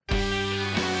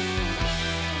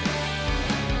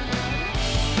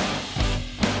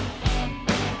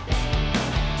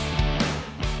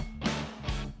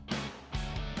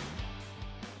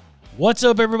What's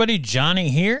up, everybody? Johnny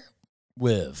here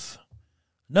with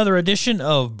another edition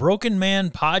of Broken Man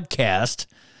Podcast.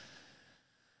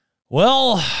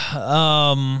 Well,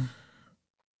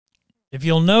 if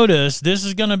you'll notice, this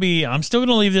is going to be, I'm still going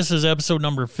to leave this as episode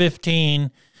number 15.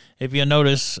 If you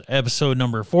notice, episode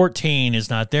number 14 is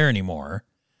not there anymore.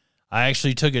 I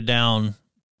actually took it down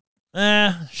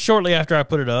shortly after I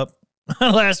put it up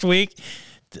last week.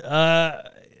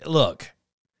 Look.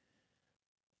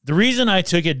 The reason I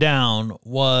took it down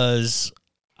was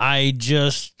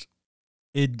it's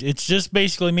just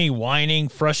basically me whining,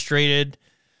 frustrated.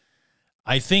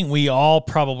 I think we all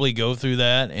probably go through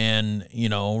that. And,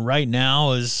 right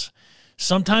now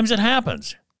sometimes it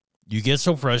happens. You get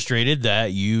so frustrated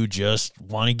that you just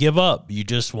want to give up. You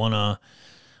just want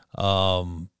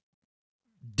to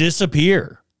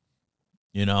disappear,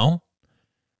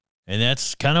 And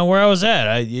that's kind of where I was at.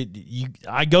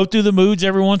 I go through the moods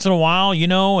every once in a while,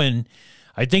 and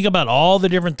I think about all the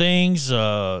different things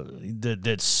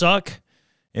that suck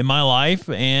in my life,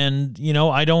 and,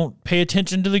 I don't pay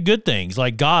attention to the good things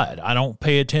like God. I don't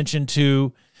pay attention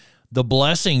to the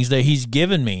blessings that he's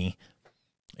given me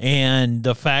and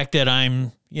the fact that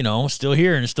I'm, still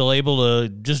here and still able to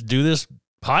just do this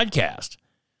podcast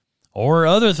or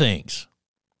other things.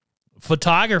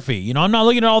 Photography, I'm not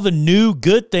looking at all the new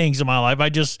good things in my life. I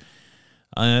just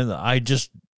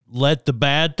let the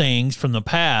bad things from the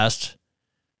past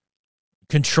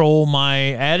control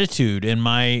my attitude and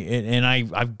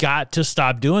I've got to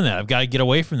stop doing that. I've got to get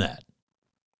away from that.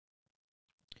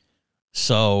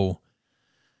 So,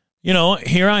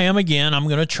 here I am again. I'm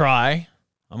going to try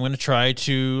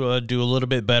to do a little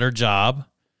bit better job.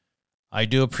 I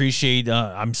do appreciate,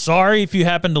 I'm sorry if you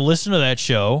happen to listen to that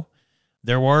show.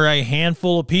 There were a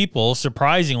handful of people,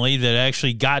 surprisingly, that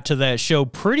actually got to that show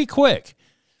pretty quick.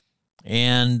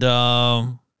 And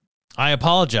I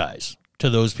apologize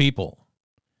to those people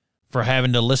for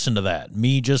having to listen to that.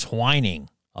 Me just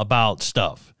whining about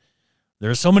stuff.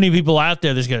 There are so many people out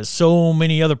there that's got so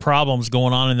many other problems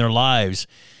going on in their lives.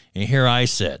 And here I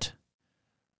sit,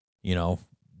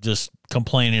 just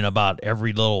complaining about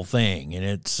every little thing. And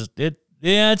it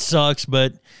sucks,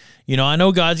 but, I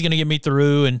know God's going to get me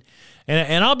through.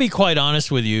 And I'll be quite honest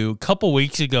with you. A couple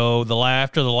weeks ago,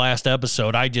 after the last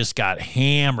episode, I just got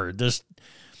hammered.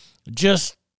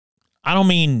 I don't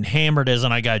mean hammered as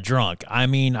in I got drunk. I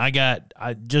mean, the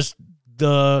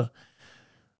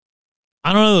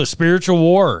spiritual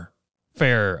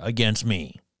warfare against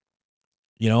me.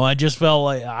 I just felt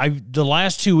like the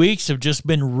last 2 weeks have just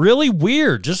been really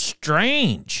weird, just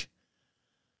strange.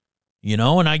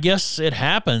 And I guess it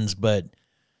happens, but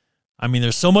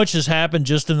there's so much has happened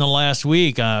just in the last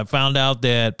week. I found out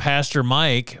that Pastor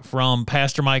Mike from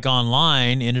Pastor Mike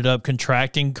Online ended up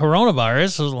contracting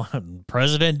coronavirus. The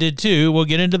president did too. We'll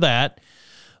get into that.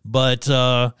 But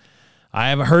I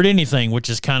haven't heard anything, which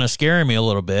is kind of scaring me a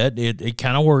little bit. It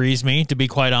kind of worries me, to be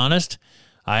quite honest.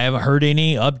 I haven't heard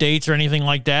any updates or anything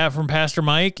like that from Pastor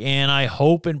Mike, and I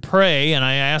hope and pray, and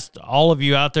I asked all of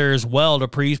you out there as well to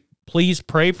please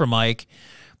pray for Mike,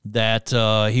 that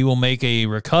he will make a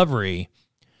recovery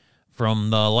from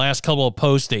the last couple of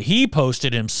posts that he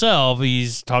posted himself.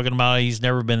 He's talking about he's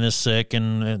never been this sick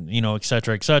and et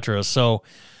cetera, et cetera. So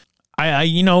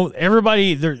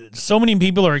everybody, so many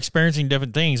people are experiencing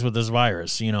different things with this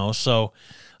virus, so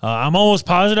I'm almost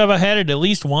positive I had it at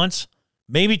least once,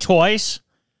 maybe twice,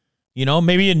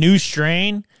 maybe a new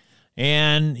strain.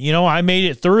 And, I made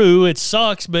it through. It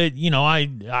sucks, but,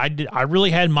 I really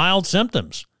had mild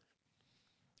symptoms.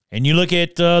 And you look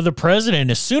at the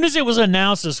president, as soon as it was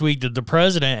announced this week that the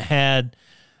president had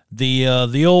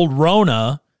the old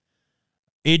Rona,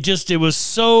 it was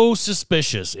so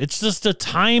suspicious. It's just the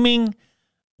timing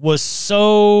was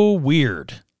so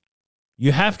weird.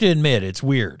 You have to admit it's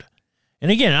weird.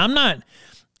 And again,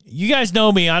 you guys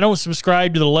know me, I don't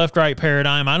subscribe to the left-right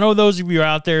paradigm. I know those of you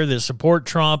out there that support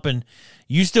Trump and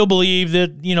you still believe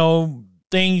that,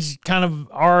 things kind of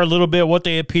are a little bit what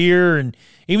they appear, and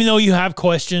even though you have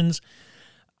questions,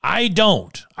 I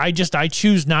don't. I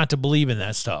choose not to believe in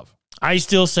that stuff. I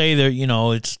still say that,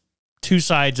 it's two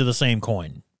sides of the same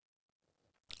coin.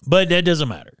 But that doesn't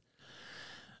matter.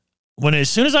 As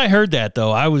soon as I heard that,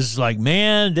 though, I was like,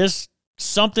 man,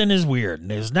 something is weird.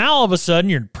 And now all of a sudden,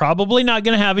 you're probably not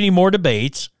going to have any more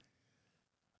debates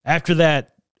after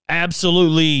that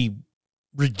absolutely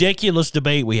ridiculous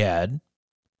debate we had.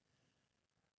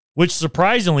 Which,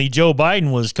 surprisingly, Joe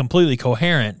Biden was completely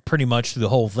coherent pretty much through the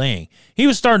whole thing. He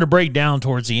was starting to break down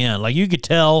towards the end. Like, you could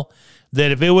tell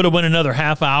that if it would have went another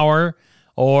half hour,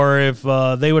 or if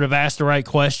they would have asked the right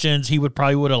questions, he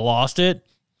probably would have lost it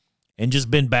and just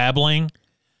been babbling.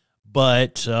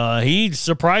 but he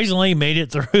surprisingly made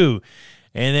it through.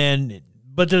 And then,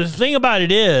 but the thing about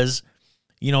it is,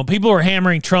 people are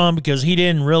hammering Trump because he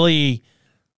didn't really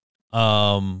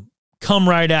come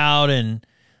right out and,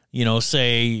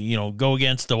 say, go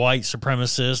against the white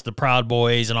supremacists, the Proud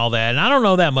Boys and all that. And I don't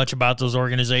know that much about those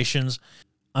organizations.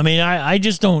 I mean, I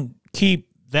just don't keep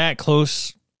that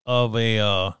close of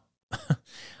a,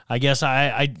 I guess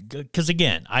because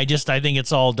again, I think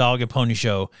it's all dog and pony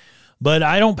show, but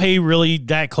I don't pay really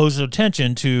that close of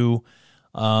attention to,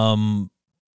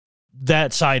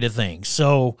 that side of things.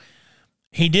 So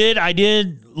I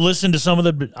did listen to some of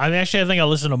the, I think I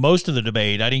listened to most of the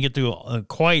debate. I didn't get through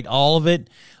quite all of it,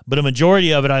 but a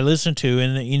majority of it I listened to.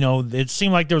 And, it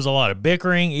seemed like there was a lot of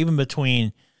bickering, even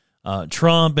between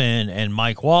Trump and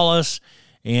Mike Wallace.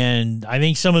 And I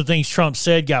think some of the things Trump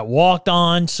said got walked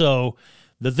on. So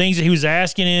the things that he was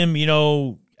asking him,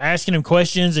 asking him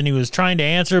questions and he was trying to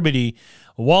answer, but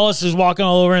Wallace is walking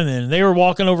all over, and then they were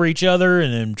walking over each other,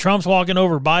 and then Trump's walking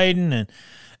over Biden, and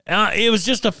it was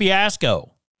just a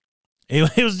fiasco.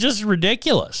 It was just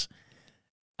ridiculous.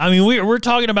 I mean, we're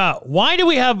talking about why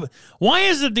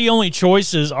is it the only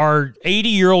choices are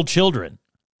 80-year-old children?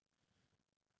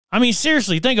 I mean,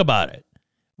 seriously, think about it.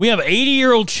 We have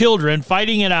 80-year-old children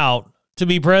fighting it out to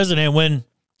be president when,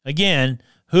 again,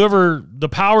 whoever the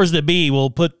powers that be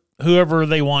will put whoever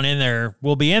they want in there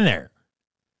will be in there.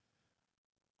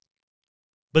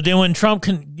 But then when Trump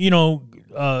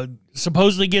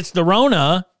supposedly gets the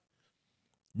Rona,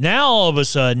 now all of a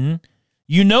sudden,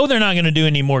 they're not going to do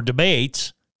any more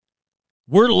debates.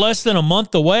 We're less than a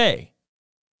month away.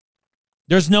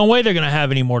 There's no way they're going to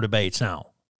have any more debates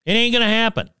now. It ain't going to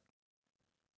happen.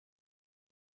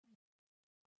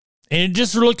 And it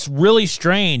just looks really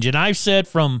strange. And I've said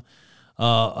from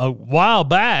a while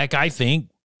back, I think,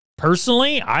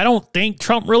 personally, I don't think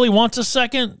Trump really wants a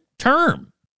second term.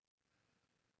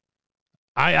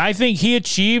 I think he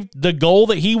achieved the goal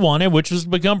that he wanted, which was to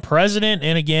become president.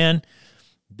 And again,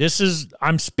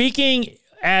 I'm speaking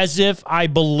as if I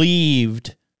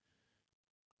believed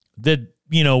that,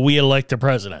 we elect the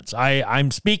presidents. I'm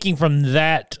speaking from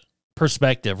that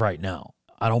perspective right now.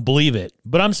 I don't believe it,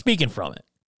 but I'm speaking from it.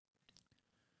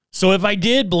 So if I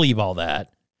did believe all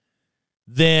that,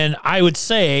 then I would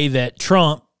say that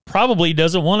Trump probably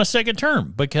doesn't want a second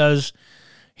term because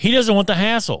he doesn't want the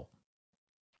hassle.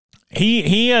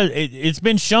 It's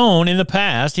been shown in the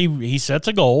past, he sets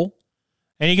a goal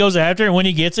and he goes after it. And when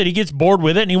he gets it, he gets bored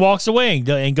with it and he walks away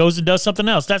and goes and does something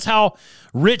else. That's how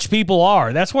rich people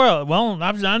are. That's where,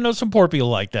 I know some poor people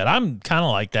like that. I'm kind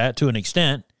of like that to an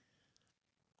extent.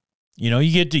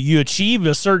 You achieve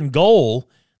a certain goal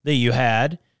that you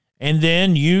had, and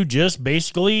then you just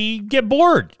basically get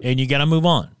bored and you got to move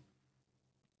on.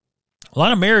 A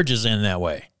lot of marriages end that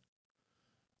way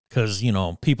because,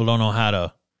 people don't know how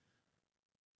to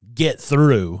get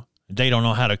through. They don't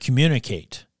know how to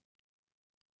communicate.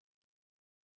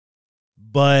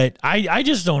 But I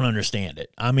just don't understand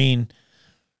it. I mean,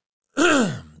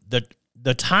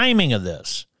 the timing of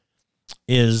this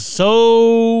is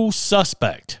so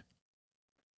suspect.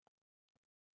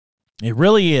 It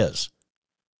really is.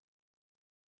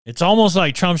 It's almost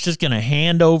like Trump's just going to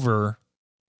hand over,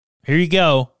 here you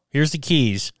go, here's the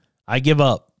keys, I give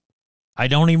up. I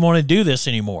don't even want to do this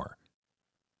anymore.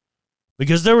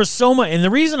 Because there was so much, and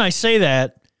the reason I say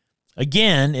that,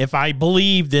 again, if I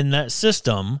believed in that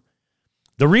system,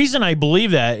 the reason I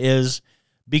believe that is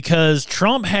because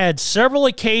Trump had several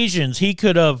occasions he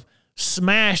could have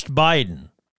smashed Biden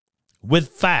with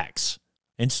facts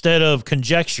instead of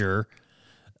conjecture.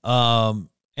 And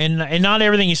not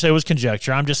everything he said was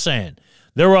conjecture. I'm just saying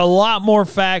there were a lot more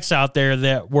facts out there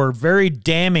that were very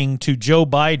damning to Joe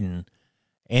Biden,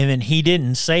 and then he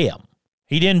didn't say them.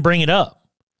 He didn't bring it up.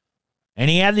 And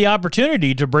he had the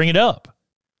opportunity to bring it up.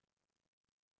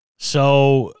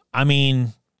 So, I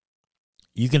mean,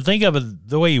 you can think of it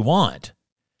the way you want,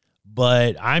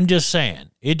 but I'm just saying,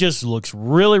 it just looks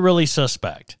really, really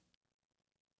suspect.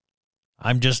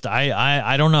 I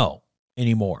don't know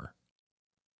anymore.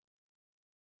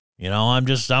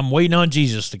 I'm waiting on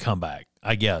Jesus to come back,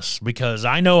 I guess, because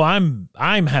I know I'm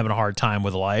having a hard time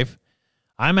with life.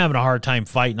 I'm having a hard time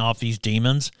fighting off these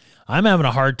demons. I'm having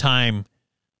a hard time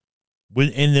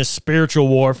in this spiritual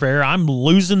warfare. I'm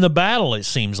losing the battle, it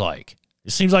seems like.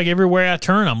 It seems like everywhere I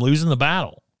turn, I'm losing the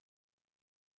battle.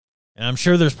 And I'm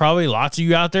sure there's probably lots of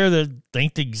you out there that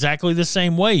think exactly the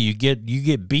same way. You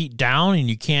get beat down and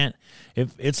you can't,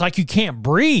 it's like you can't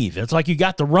breathe. It's like you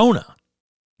got the Rona.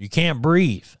 You can't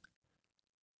breathe.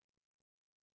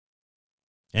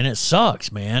 And it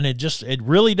sucks, man. It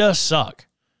really does suck.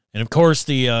 And of course,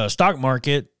 the stock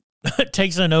market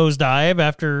takes a nosedive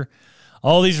after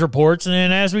all these reports. And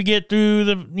then as we get through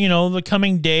the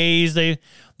coming days, the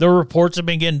reports have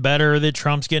been getting better, that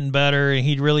Trump's getting better, and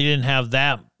he really didn't have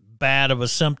that bad of a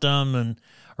symptoms.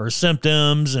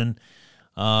 And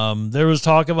there was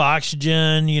talk of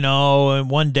oxygen, in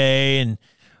one day, and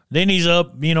then he's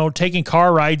up, taking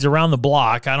car rides around the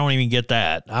block. I don't even get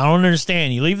that. I don't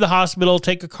understand. You leave the hospital,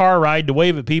 take a car ride to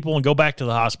wave at people, and go back to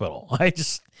the hospital.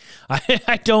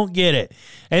 I don't get it.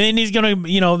 And then he's going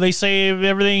to, they say if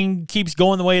everything keeps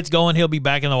going the way it's going, he'll be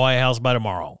back in the White House by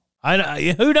tomorrow.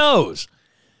 Who knows?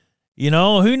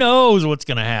 Who knows what's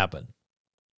going to happen?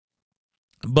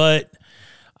 But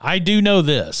I do know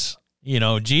this,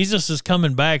 Jesus is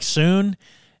coming back soon.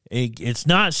 It's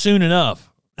not soon enough.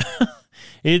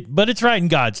 But it's right in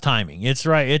God's timing. It's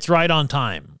right on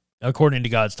time, according to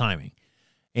God's timing.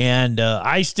 And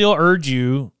I still urge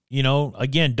you,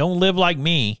 again, don't live like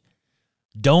me.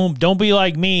 Don't be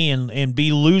like me and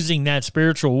be losing that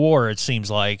spiritual war, it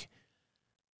seems like.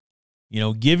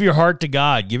 Give your heart to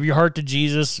God. Give your heart to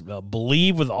Jesus.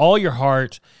 Believe with all your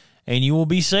heart, and you will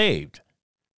be saved.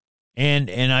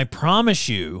 And I promise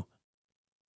you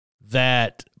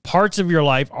that parts of your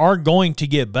life are going to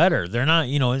get better. They're not,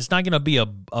 it's not going to be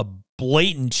a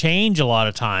blatant change a lot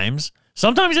of times.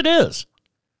 Sometimes it is.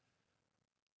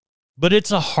 But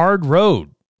it's a hard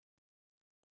road.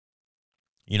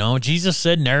 Jesus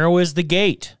said narrow is the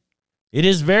gate. It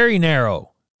is very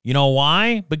narrow. You know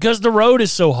why? Because the road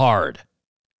is so hard.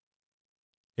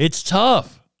 It's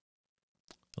tough.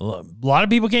 A lot of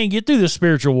people can't get through this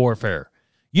spiritual warfare.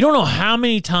 You don't know how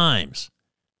many times.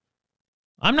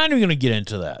 I'm not even going to get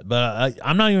into that, but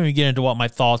I'm not even going to get into what my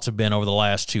thoughts have been over the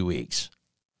last 2 weeks.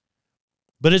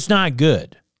 But it's not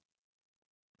good.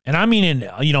 And I mean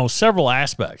in, several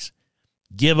aspects.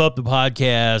 Give up the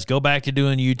podcast, go back to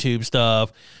doing YouTube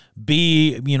stuff,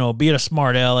 be a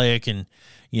smart aleck and,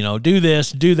 do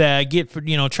this, do that,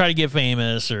 try to get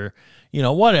famous or,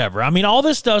 whatever. I mean, all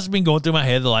this stuff's been going through my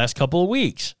head the last couple of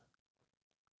weeks.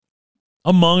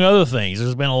 Among other things.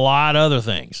 There's been a lot of other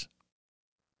things.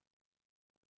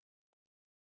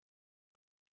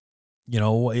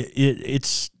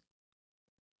 It's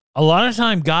a lot of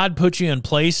time God puts you in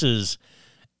places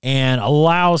and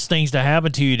allows things to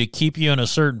happen to you to keep you in a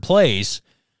certain place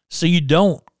so you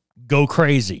don't go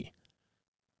crazy.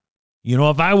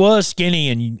 If I was skinny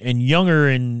and younger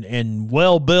and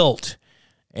well-built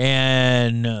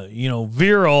and,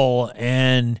 virile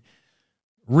and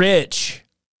rich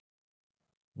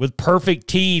with perfect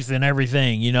teeth and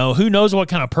everything, who knows what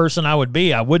kind of person I would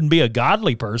be. I wouldn't be a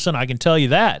godly person, I can tell you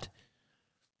that.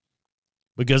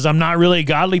 Because I'm not really a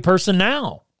godly person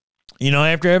now.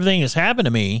 After everything has happened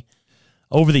to me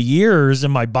over the years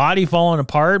and my body falling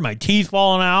apart, my teeth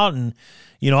falling out, and,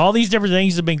 all these different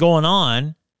things have been going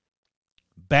on.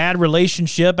 Bad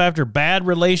relationship after bad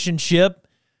relationship.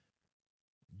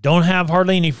 Don't have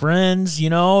hardly any friends,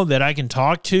 that I can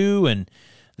talk to. And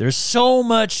there's so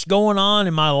much going on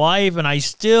in my life, and I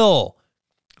still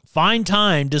find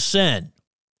time to sin.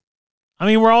 I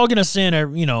mean, we're all going to sin,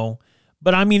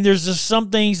 but I mean, there's just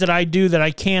some things that I do that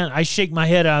I shake my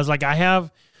head. I was like, I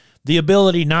have the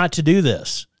ability not to do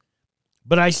this,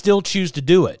 but I still choose to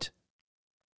do it.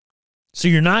 So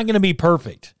you're not going to be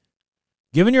perfect.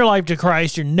 Giving your life to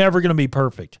Christ, you're never going to be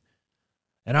perfect.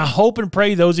 And I hope and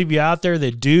pray those of you out there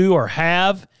that do or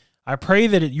have, I pray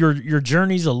that your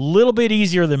journey's a little bit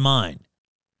easier than mine.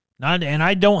 And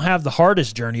I don't have the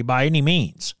hardest journey by any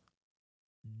means.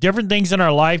 Different things in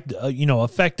our life,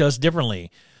 affect us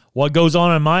differently. What goes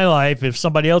on in my life, if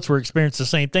somebody else were experiencing the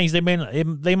same things,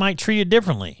 they might treat it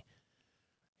differently,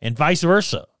 and vice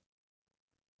versa.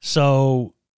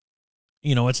 So,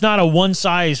 it's not a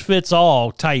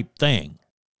one-size-fits-all type thing.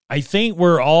 I think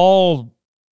we're all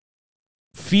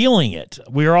feeling it.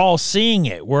 We're all seeing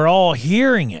it. We're all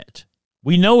hearing it.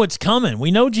 We know it's coming.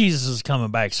 We know Jesus is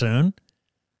coming back soon.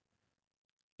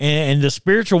 And the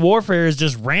spiritual warfare is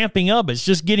just ramping up. It's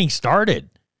just getting started.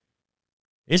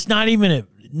 It's not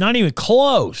even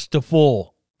close to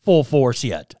full force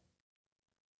yet.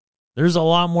 There's a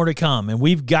lot more to come, and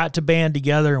we've got to band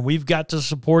together, and we've got to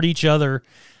support each other,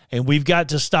 and we've got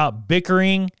to stop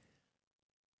bickering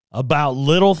about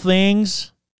little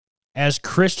things. As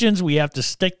Christians, we have to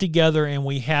stick together, and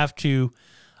we have to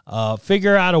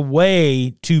figure out a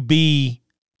way to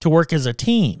work as a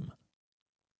team.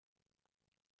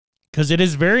 Because it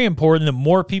is very important that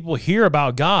more people hear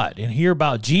about God and hear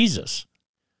about Jesus.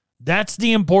 That's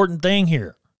the important thing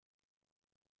here.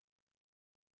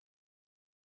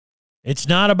 It's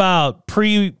not about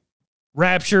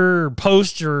pre-rapture, or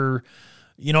post, or,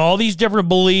 all these different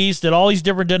beliefs that all these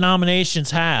different denominations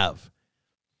have.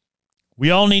 We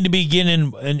all need to be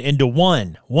getting into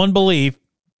one belief.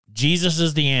 Jesus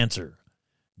is the answer.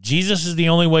 Jesus is the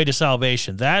only way to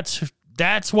salvation. That's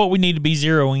what we need to be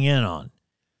zeroing in on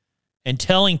and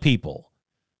telling people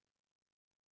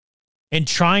and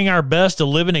trying our best to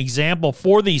live an example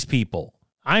for these people.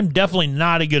 I'm definitely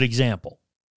not a good example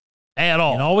at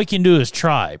all. And all we can do is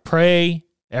try, pray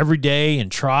every day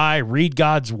and try, read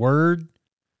God's word.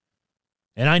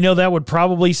 And I know that would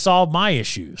probably solve my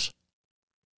issues,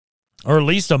 or at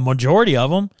least a majority of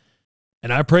them.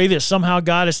 And I pray that somehow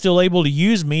God is still able to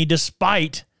use me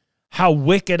despite how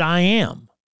wicked I am.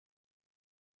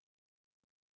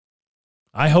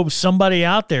 I hope somebody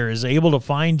out there is able to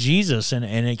find Jesus and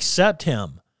accept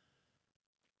him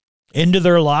into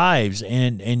their lives.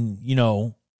 And you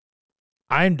know,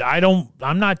 I'm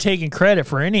not taking credit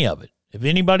for any of it. If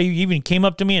anybody even came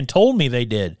up to me and told me they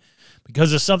did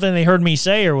because of something they heard me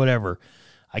say or whatever,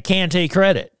 I can't take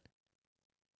credit.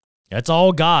 That's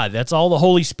all God. That's all the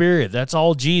Holy Spirit. That's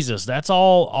all Jesus. That's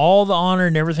all the honor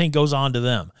and everything goes on to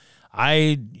them.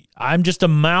 I'm just a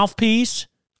mouthpiece.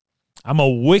 I'm a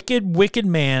wicked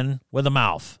man with a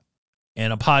mouth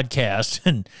and a podcast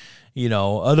and, you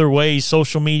know, other ways,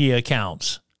 social media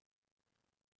accounts.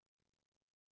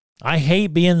 I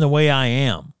hate being the way I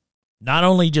am. Not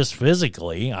only just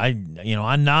physically, I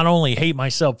not only hate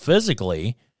myself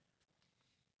physically,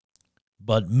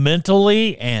 but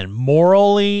mentally and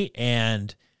morally,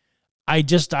 and I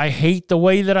hate the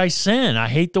way that I sin. I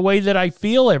hate the way that I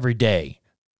feel every day.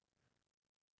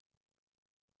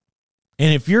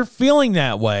 And if you're feeling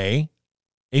that way,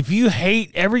 if you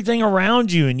hate everything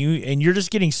around you and you're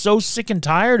just getting so sick and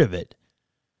tired of it,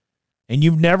 and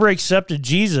you've never accepted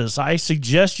Jesus, I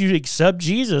suggest you accept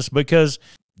Jesus, because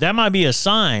that might be a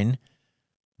sign,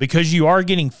 because you are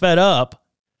getting fed up,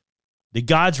 that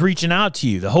God's reaching out to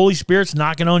you. The Holy Spirit's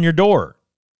knocking on your door.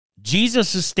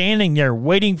 Jesus is standing there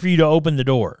waiting for you to open the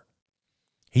door.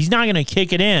 He's not going to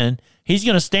kick it in. He's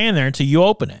going to stand there until you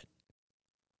open it.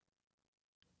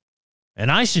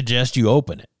 And I suggest you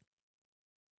open it,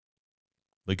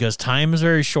 because time is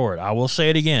very short. I will say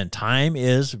it again. Time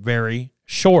is very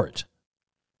short.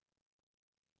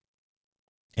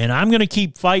 And I'm going to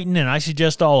keep fighting, and I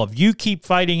suggest all of you keep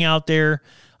fighting out there.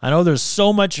 I know there's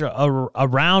so much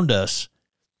around us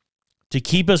to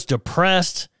keep us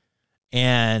depressed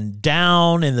and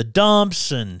down in the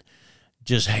dumps and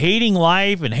just hating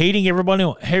life and hating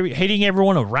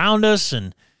everyone around us.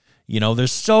 And, you know,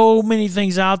 there's so many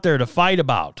things out there to fight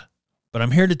about. But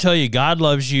I'm here to tell you, God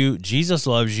loves you. Jesus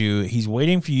loves you. He's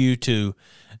waiting for you to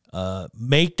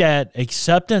make that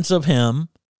acceptance of him.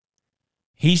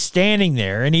 He's standing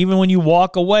there, and even when you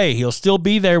walk away, he'll still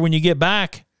be there when you get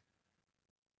back.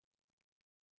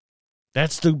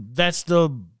 That's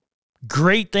the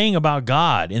great thing about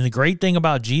God, and the great thing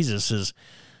about Jesus is,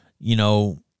 you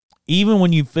know, even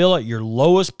when you feel at your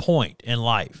lowest point in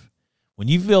life, when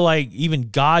you feel like even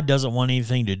God doesn't want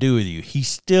anything to do with you, he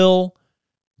still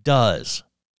does.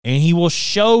 And he will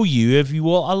show you if you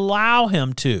will allow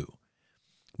him to.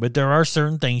 But there are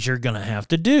certain things you're going to have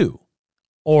to do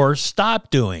or stop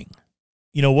doing.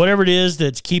 You know, whatever it is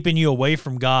that's keeping you away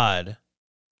from God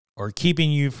or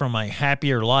keeping you from a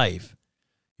happier life,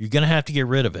 you're going to have to get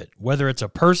rid of it. Whether it's a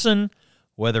person,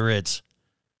 whether it's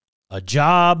a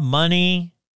job,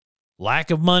 money, lack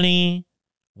of money,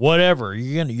 whatever,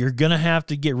 you're going to have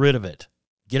to get rid of it.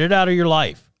 Get it out of your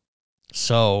life.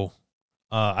 So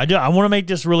I want to make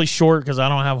this really short because I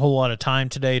don't have a whole lot of time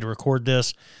today to record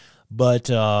this. But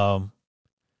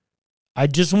I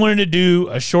just wanted to do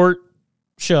a short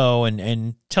show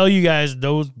and tell you guys,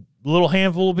 those little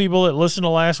handful of people that listened to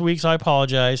last week's, I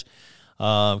apologize.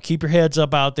 Keep your heads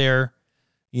up out there.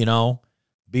 You know,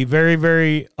 be very,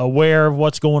 very aware of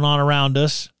what's going on around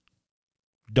us.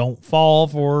 Don't fall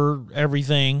for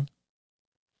everything.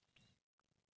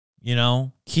 You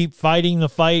know, keep fighting the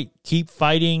fight. Keep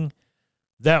fighting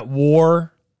that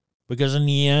war, because in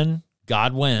the end,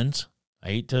 God wins. I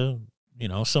hate to, you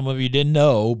know, some of you didn't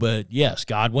know, but yes,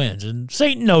 God wins. And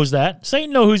Satan knows that.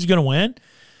 Satan knows who's going to win.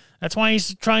 That's why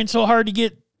he's trying so hard to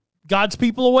get God's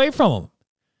people away from him.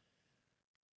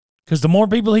 Because the more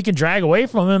people he can drag away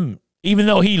from him, even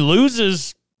though he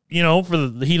loses, you know,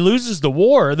 he loses the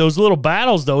war, those little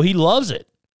battles, though, he loves it.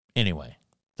 Anyway,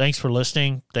 thanks for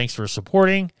listening. Thanks for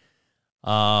supporting.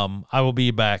 I will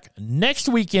be back next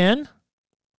weekend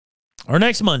or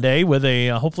next Monday with a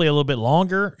hopefully a little bit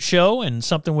longer show and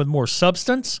something with more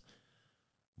substance,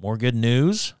 more good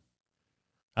news.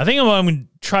 I think what I'm going to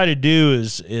try to do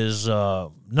is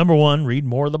number one, read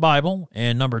more of the Bible,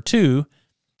 and number two,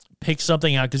 pick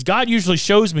something out, because God usually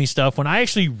shows me stuff when I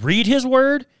actually read his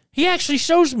word. He actually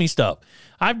shows me stuff.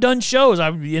 I've done shows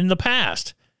in the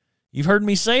past. You've heard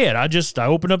me say it. I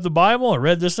opened up the Bible, I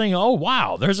read this thing. Oh,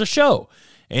 wow, there's a show.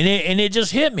 And it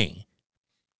just hit me.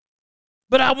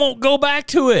 But I won't go back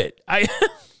to it.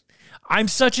 I'm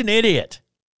such an idiot.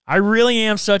 I really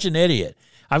am such an idiot.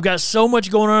 I've got so much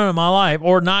going on in my life,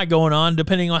 or not going on,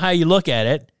 depending on how you look at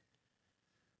it.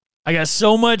 I got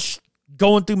so much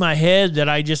going through my head that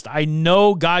I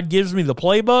know God gives me the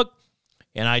playbook,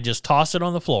 and I just toss it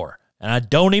on the floor, and I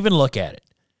don't even look at it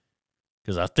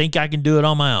because I think I can do it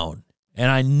on my own,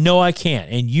 and I know I can't,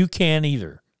 and you can't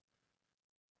either.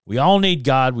 We all need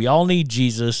God. We all need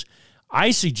Jesus.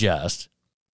 I suggest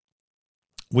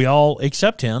we all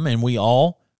accept him, and we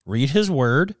all read his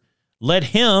word. Let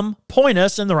him point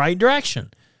us in the right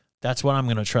direction. That's what I'm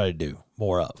going to try to do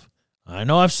more of. I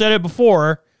know I've said it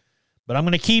before, but I'm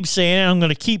going to keep saying it. I'm going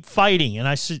to keep fighting, and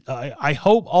I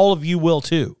hope all of you will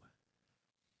too.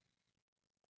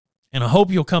 And I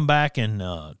hope you'll come back and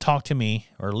talk to me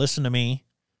or listen to me.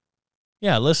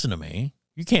 Yeah, listen to me.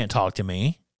 You can't talk to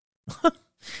me.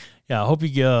 Yeah, I hope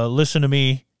you listen to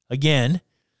me again.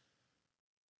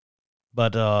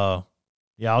 But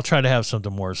yeah, I'll try to have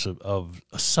something more of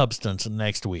substance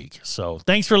next week. So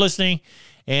thanks for listening,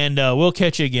 and we'll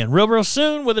catch you again real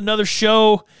soon with another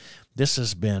show. This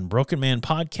has been Broken Man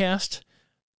Podcast.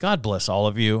 God bless all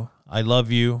of you. I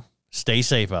love you. Stay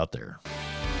safe out there.